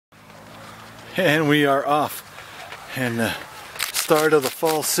And we are off in the start of the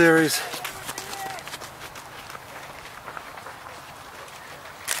fall series.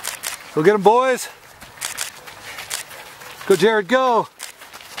 Go get them, boys. Go, Jared, go.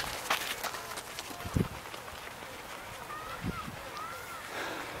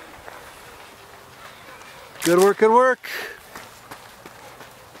 Good work, good work.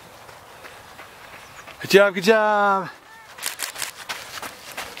 Good job, good job.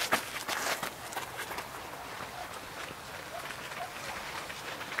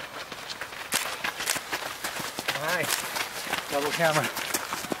 Nice. Double camera.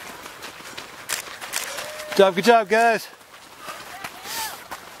 Good job, guys.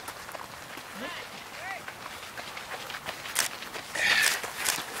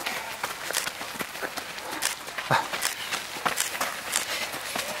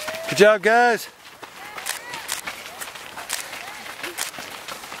 Good job, guys.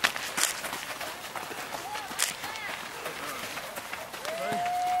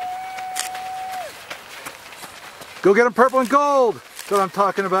 Go get them purple and gold. That's what I'm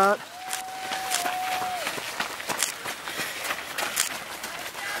talking about.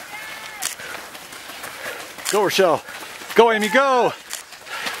 Go, Rochelle. Go, Amy, go.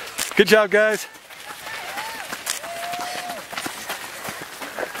 Good job, guys.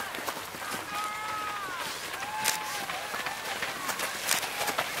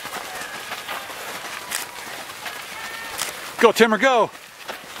 Go, Timmer, go.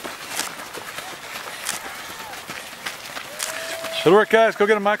 Good work, guys. Go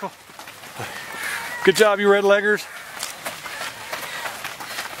get him, Michael. Good job, you red leggers.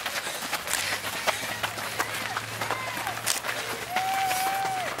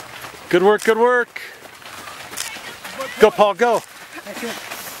 Good work, good work. Go, Paul, go. You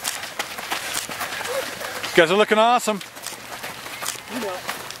guys are looking awesome.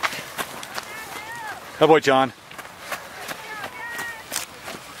 Oh boy, John.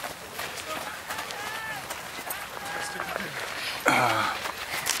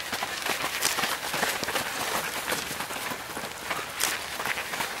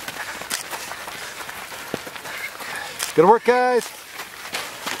 Good work, guys.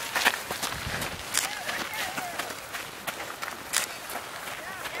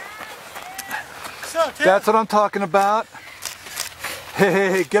 That's what I'm talking about.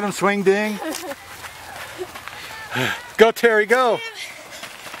 Hey, get him, swing ding. Go, Terry, go.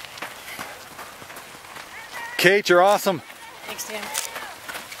 Kate, you're awesome. Thanks, Tim.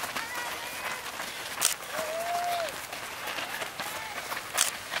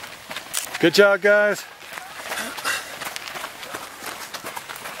 Good job, guys.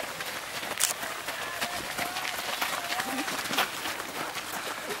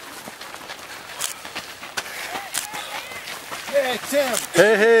 Hey, Tim.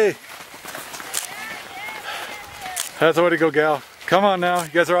 Hey, hey. That's the way to go, gal. Come on now. You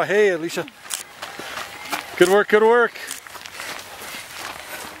guys are all, hey, Alicia. Good work, good work.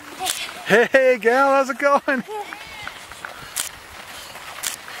 Hey, hey, gal, how's it going?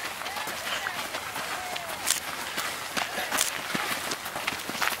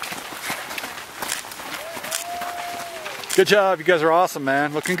 Good job. You guys are awesome,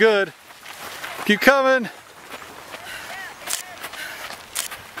 man. Looking good. Keep coming.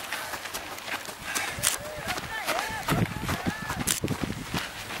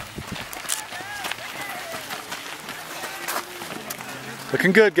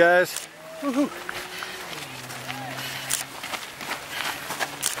 Looking good, guys. Woohoo.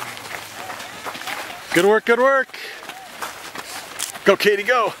 Good work, good work. Go, Katie,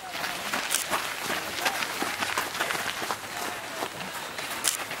 go.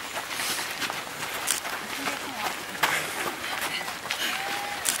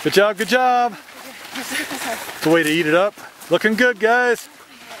 Good job, good job. It's a way to eat it up. Looking good, guys.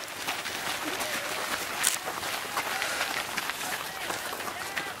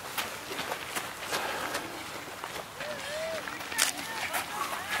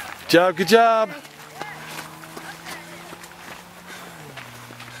 Good job, good job.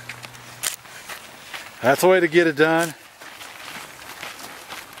 That's the way to get it done.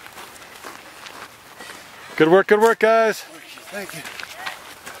 Good work, guys. Thank you.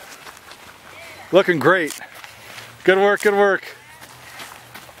 Looking great. Good work, good work.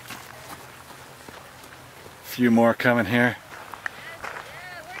 A few more coming here.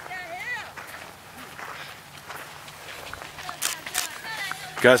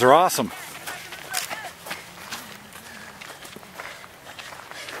 You guys are awesome.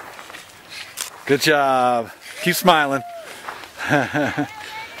 Good job. Keep smiling.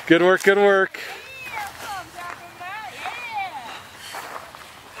 Good work, good work.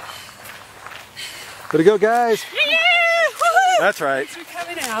 Way to go, guys. Yeah! Woohoo! That's right. Thanks for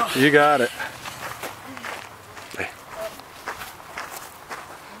coming out. You got it.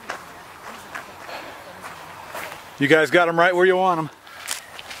 You guys got them right where you want them.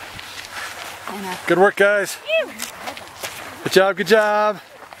 Good work, guys. Good job, good job.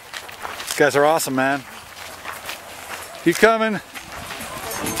 These guys are awesome, man. Keep coming.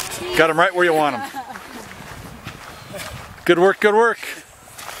 Got them right where you want them. Good work, good work.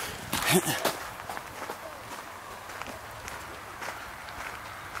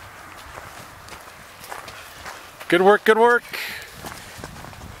 Good work, good work.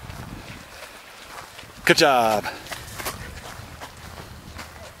 Good job.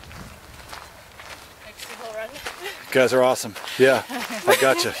 You guys are awesome. Yeah, I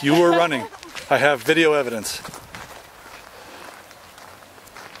got you. You were running. I have video evidence.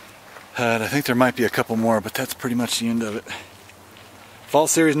 And I think there might be a couple more, but that's pretty much the end of it. Fall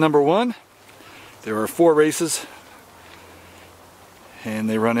Series number 1. There are 4 races, and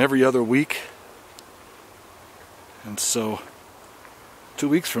they run every other week. And so, 2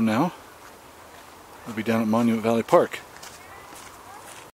 weeks from now, we'll be down at Monument Valley Park.